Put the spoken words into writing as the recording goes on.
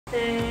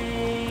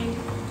Thank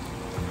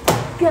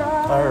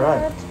God. All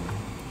right.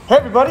 Hey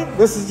everybody,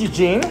 this is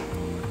Eugene.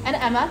 And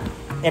Emma.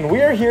 And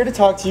we are here to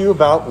talk to you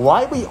about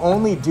why we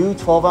only do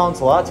 12-ounce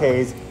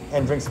lattes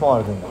and drink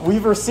smaller than that.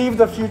 We've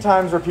received a few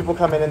times where people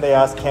come in and they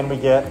ask, can we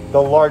get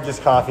the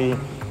largest coffee,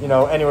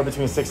 anywhere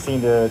between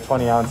 16 to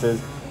 20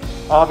 ounces.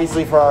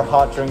 Obviously for our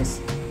hot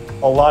drinks,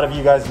 a lot of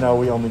you guys know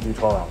we only do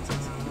 12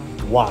 ounces.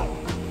 Why?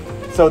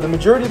 So the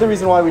majority of the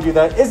reason why we do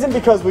that isn't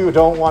because we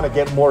don't want to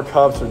get more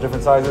cups or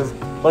different sizes,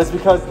 but it's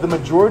because the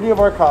majority of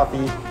our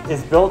coffee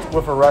is built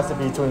with a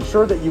recipe to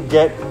ensure that you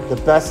get the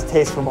best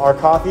taste from our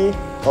coffee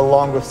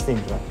along with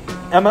steamed drink.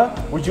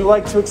 Emma, would you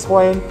like to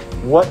explain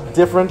what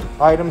different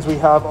items we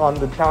have on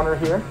the counter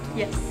here?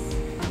 Yes.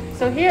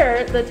 So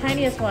here, the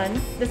tiniest one,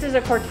 this is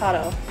a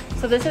cortado.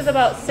 So this is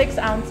about 6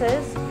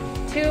 ounces,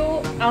 2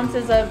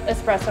 ounces of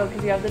espresso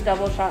because you have the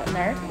double shot in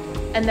there,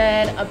 and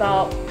then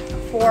about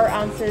 4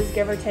 ounces,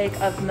 give or take,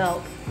 of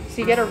milk.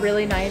 So you get a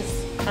really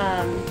nice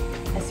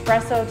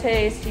espresso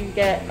taste. You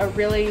get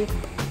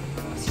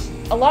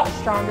a lot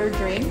stronger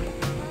drink.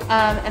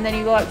 And then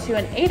you go up to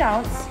an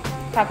 8-ounce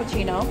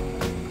cappuccino.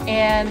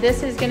 And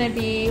this is gonna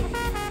be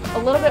a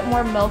little bit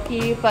more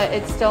milky, but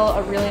it's still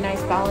a really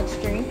nice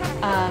balanced drink.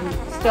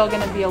 Still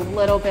gonna be a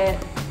little bit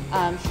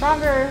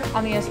stronger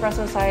on the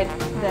espresso side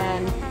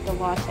than the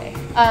latte.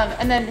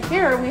 And then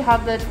here we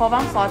have the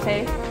 12-ounce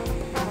latte.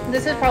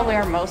 This is probably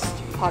our most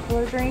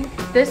popular drink.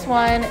 This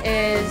one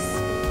is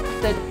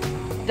the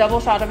double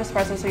shot of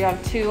espresso, so you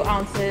have 2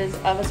 ounces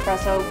of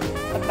espresso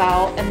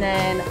about, and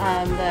then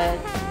the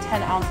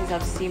 10 ounces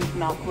of steamed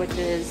milk, which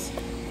is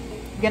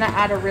gonna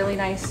add a really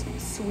nice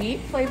sweet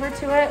flavor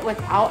to it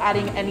without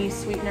adding any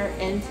sweetener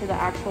into the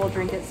actual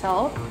drink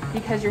itself,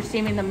 because you're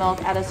steaming the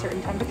milk at a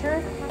certain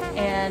temperature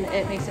and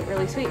it makes it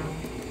really sweet.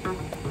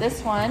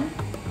 This one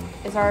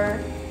is our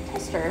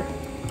tester.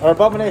 Our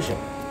abomination.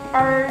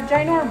 Our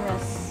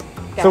ginormous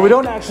guy. So we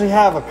don't actually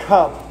have a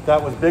cup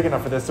that was big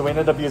enough for this, so we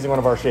ended up using one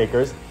of our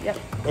shakers. Yep.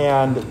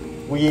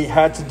 And we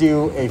had to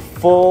do a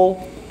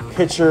full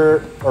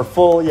pitcher of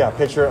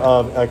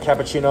a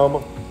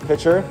cappuccino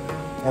pitcher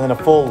and then a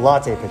full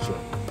latte pitcher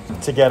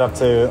to get up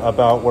to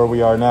about where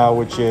we are now,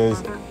 which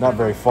is not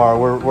very far.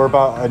 We're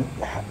about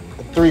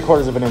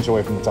 3/4 of an inch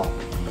away from the top.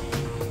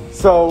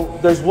 So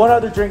there's one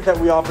other drink that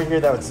we offer here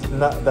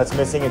that's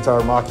missing. It's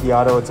our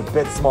macchiato. It's a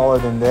bit smaller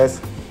than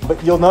this,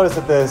 but you'll notice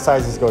that the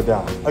sizes go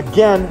down.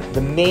 Again,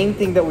 the main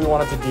thing that we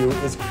wanted to do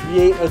is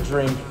create a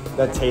drink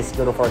that tastes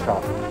good with our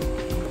coffee.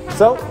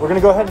 So we're gonna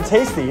go ahead and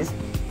taste these,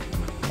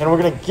 and we're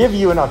gonna give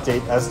you an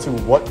update as to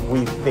what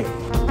we think.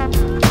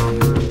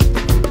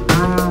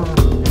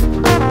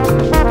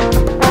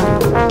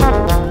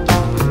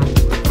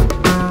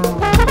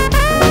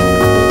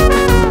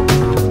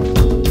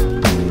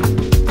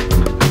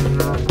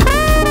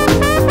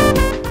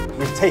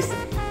 Taste it.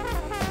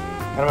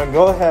 And I'm gonna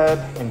go ahead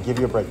and give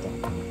you a breakdown.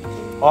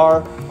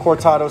 Our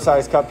cortado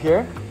size cup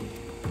here,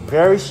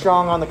 very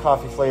strong on the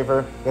coffee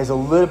flavor. There's a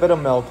little bit of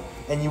milk,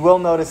 and you will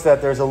notice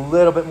that there's a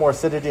little bit more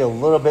acidity, a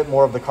little bit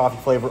more of the coffee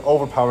flavor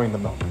overpowering the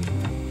milk.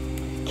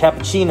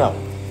 Cappuccino,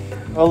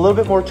 a little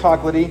bit more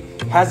chocolatey,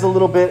 has a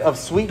little bit of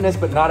sweetness,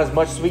 but not as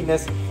much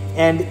sweetness,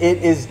 and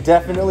it is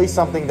definitely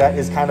something that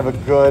is kind of a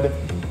good,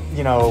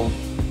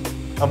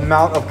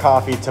 amount of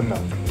coffee to milk.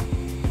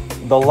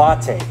 The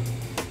latte.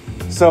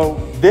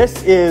 So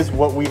this is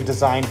what we've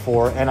designed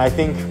for, and I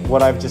think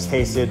what I've just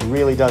tasted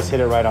really does hit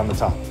it right on the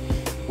top.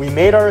 We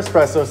made our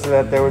espresso so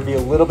that there would be a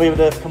little bit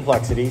of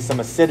complexity, some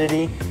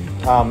acidity,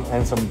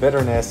 and some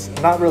bitterness.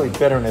 Not really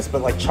bitterness,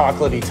 but like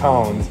chocolatey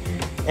tones.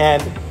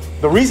 And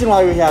the reason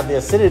why we have the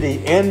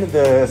acidity in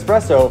the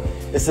espresso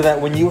is so that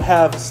when you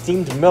have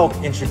steamed milk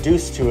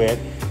introduced to it,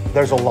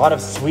 there's a lot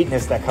of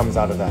sweetness that comes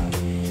out of that.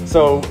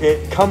 So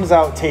it comes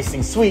out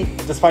tasting sweet,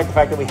 despite the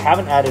fact that we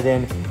haven't added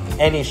in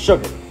any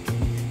sugar.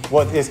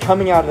 What is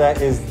coming out of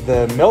that is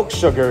the milk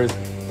sugars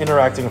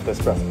interacting with the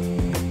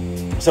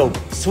espresso. So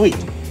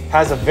sweet,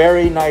 has a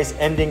very nice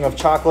ending of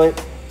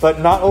chocolate, but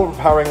not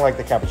overpowering like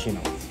the cappuccino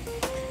is.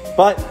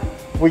 But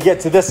we get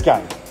to this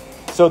guy.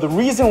 So the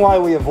reason why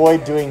we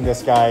avoid doing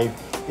this guy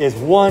is,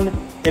 one,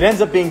 it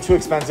ends up being too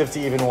expensive to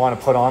even want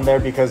to put on there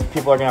because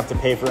people are gonna have to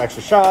pay for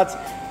extra shots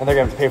and they're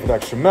gonna have to pay for the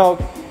extra milk.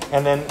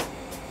 And then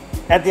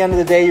at the end of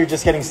the day, you're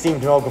just getting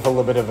steamed milk with a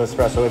little bit of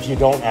espresso if you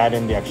don't add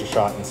in the extra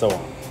shot and so on.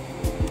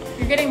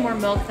 You're getting more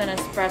milk than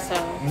espresso.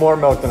 More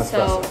milk than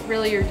espresso. So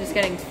really you're just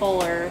getting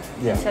fuller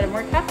instead of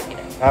more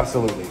caffeinated.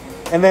 Absolutely.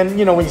 And then,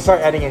 when you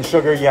start adding in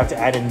sugar, you have to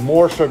add in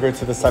more sugar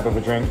to this type of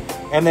a drink.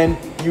 And then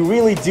you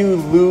really do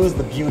lose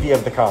the beauty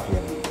of the coffee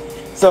in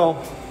it. So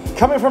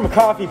coming from a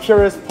coffee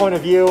purist point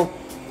of view,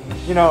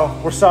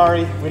 we're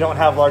sorry we don't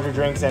have larger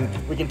drinks, and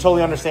we can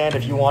totally understand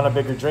if you want a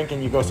bigger drink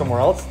and you go somewhere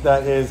else.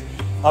 That is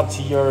up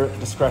to your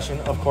discretion,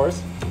 of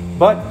course.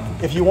 But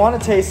if you want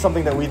to taste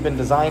something that we've been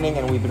designing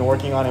and we've been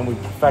working on and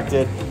we've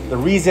perfected, the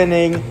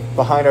reasoning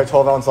behind our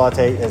 12-ounce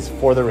latte is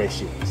for the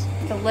ratios.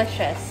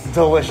 Delicious.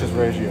 Delicious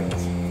ratios.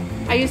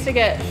 I used to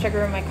get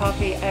sugar in my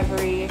coffee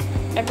every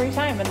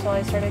time until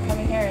I started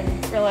coming here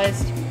and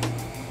realized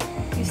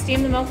you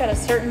steam the milk at a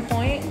certain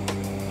point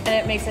And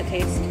it makes it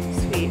taste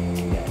sweet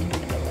and good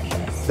and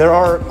delicious. There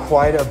are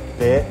quite a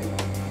bit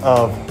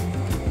of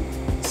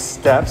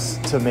steps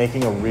to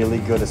making a really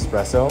good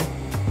espresso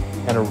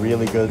and a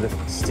really good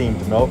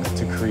steamed milk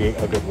to create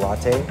a good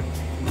latte.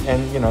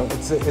 And you know,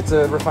 it's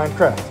a refined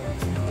craft.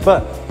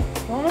 But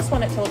I almost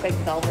want it to look like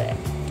velvet.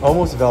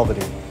 almost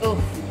velvety. Oof.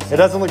 It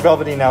doesn't look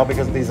velvety now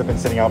because these have been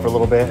sitting out for a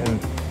little bit and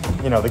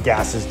you know, the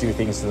gases do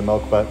things to the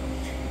milk. But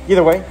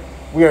either way,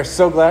 we are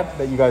so glad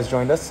that you guys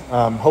joined us.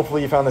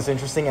 Hopefully you found this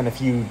interesting. And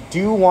if you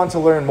do want to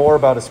learn more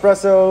about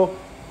espresso,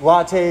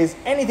 lattes,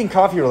 anything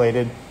coffee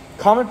related,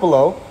 comment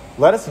below,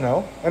 let us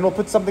know, and we'll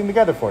put something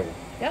together for you.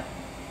 Yep.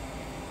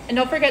 And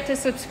don't forget to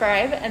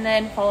subscribe and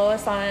then follow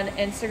us on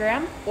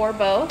Instagram or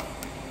both.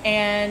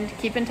 And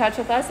keep in touch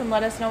with us and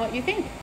let us know what you think.